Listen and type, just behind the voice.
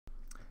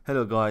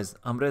Hello guys,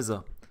 I'm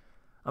Reza.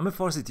 I'm a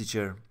Farsi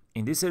teacher.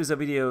 In this series of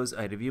videos,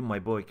 I review my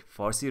book,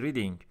 Farsi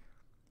Reading.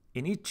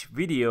 In each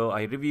video,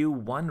 I review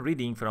one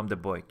reading from the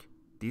book.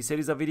 These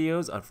series of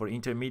videos are for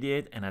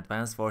intermediate and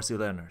advanced Farsi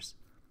learners.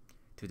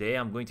 Today,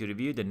 I'm going to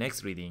review the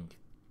next reading.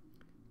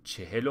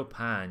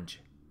 45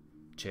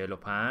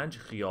 45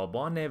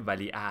 خیابان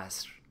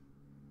ولیعصر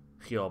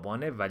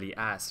خیابان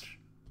ولیعصر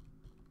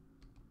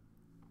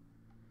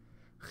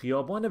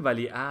خیابان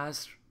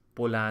ولیعصر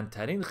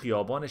بلندترین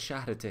خیابان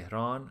شهر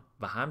تهران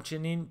و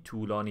همچنین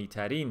طولانی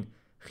ترین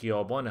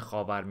خیابان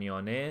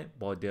خاورمیانه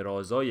با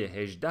درازای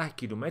 18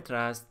 کیلومتر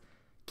است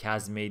که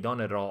از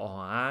میدان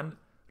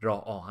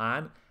راه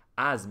آهن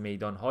از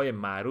میدانهای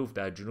معروف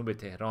در جنوب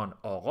تهران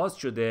آغاز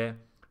شده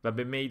و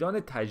به میدان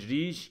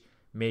تجریش،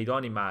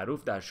 میدانی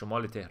معروف در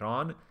شمال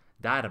تهران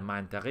در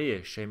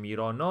منطقه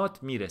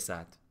شمیرانات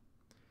میرسد.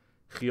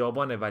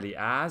 خیابان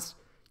ولیعصر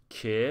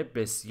که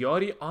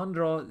بسیاری آن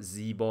را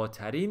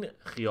زیباترین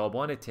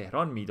خیابان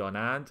تهران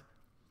می‌دانند،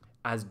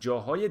 از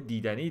جاهای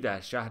دیدنی در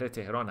شهر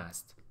تهران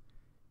است.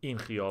 این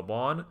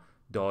خیابان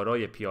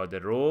دارای پیاده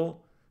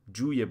رو،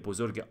 جوی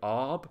بزرگ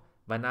آب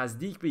و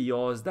نزدیک به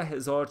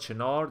 11,000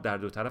 چنار در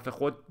دو طرف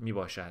خود می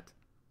باشد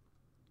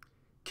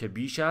که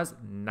بیش از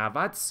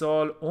 90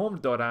 سال عمر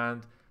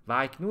دارند و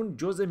اکنون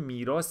جز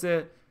میراث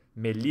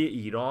ملی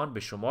ایران به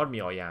شمار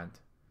می آیند.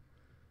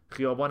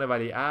 خیابان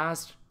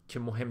ولیعصر که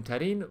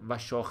مهمترین و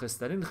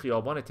شاخصترین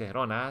خیابان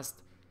تهران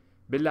است،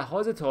 به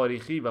لحاظ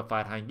تاریخی و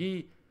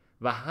فرهنگی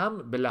و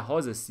هم به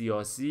لحاظ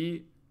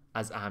سیاسی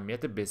از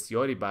اهمیت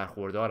بسیاری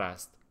برخوردار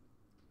است.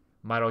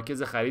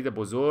 مراکز خرید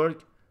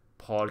بزرگ،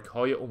 پارک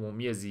های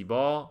عمومی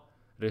زیبا،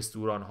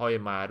 رستوران های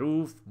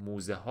معروف،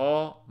 موزه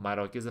ها،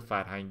 مراکز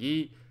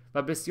فرهنگی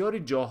و بسیاری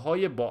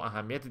جاهای با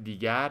اهمیت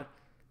دیگر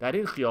در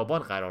این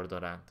خیابان قرار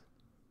دارند.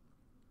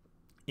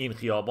 این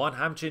خیابان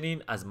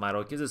همچنین از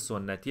مراکز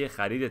سنتی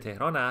خرید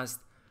تهران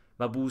است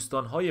و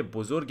بوستان‌های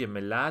بزرگ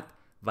ملت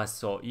و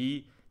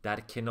سایی در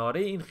کناره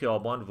این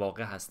خیابان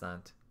واقع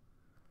هستند.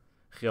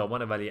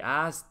 خیابان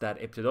ولیعصر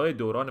در ابتدای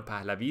دوران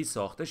پهلوی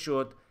ساخته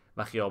شد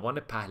و خیابان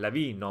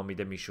پهلوی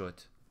نامیده میشد.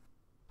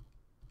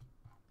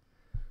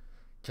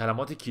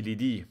 کلمات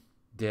کلیدی: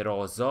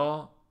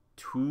 درازا،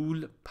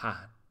 طول،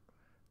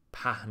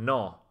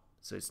 پهنا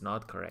so it's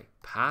not correct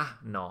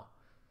پهنا،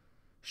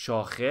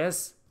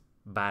 شاخص،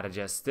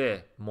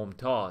 برجسته،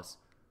 ممتاز،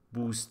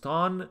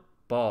 بوستان،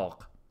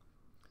 باغ.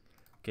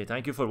 Okay,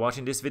 thank you for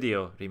watching this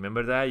video.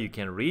 Remember that you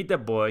can read the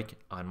book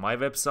on my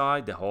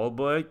website, the whole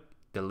book.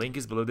 The link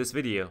is below this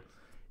video.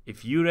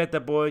 If you read the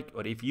book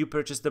or if you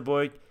purchased the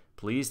book,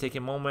 please take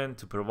a moment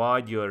to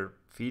provide your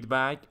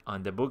feedback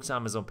on the book's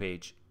Amazon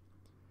page.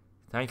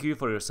 Thank you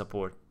for your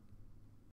support.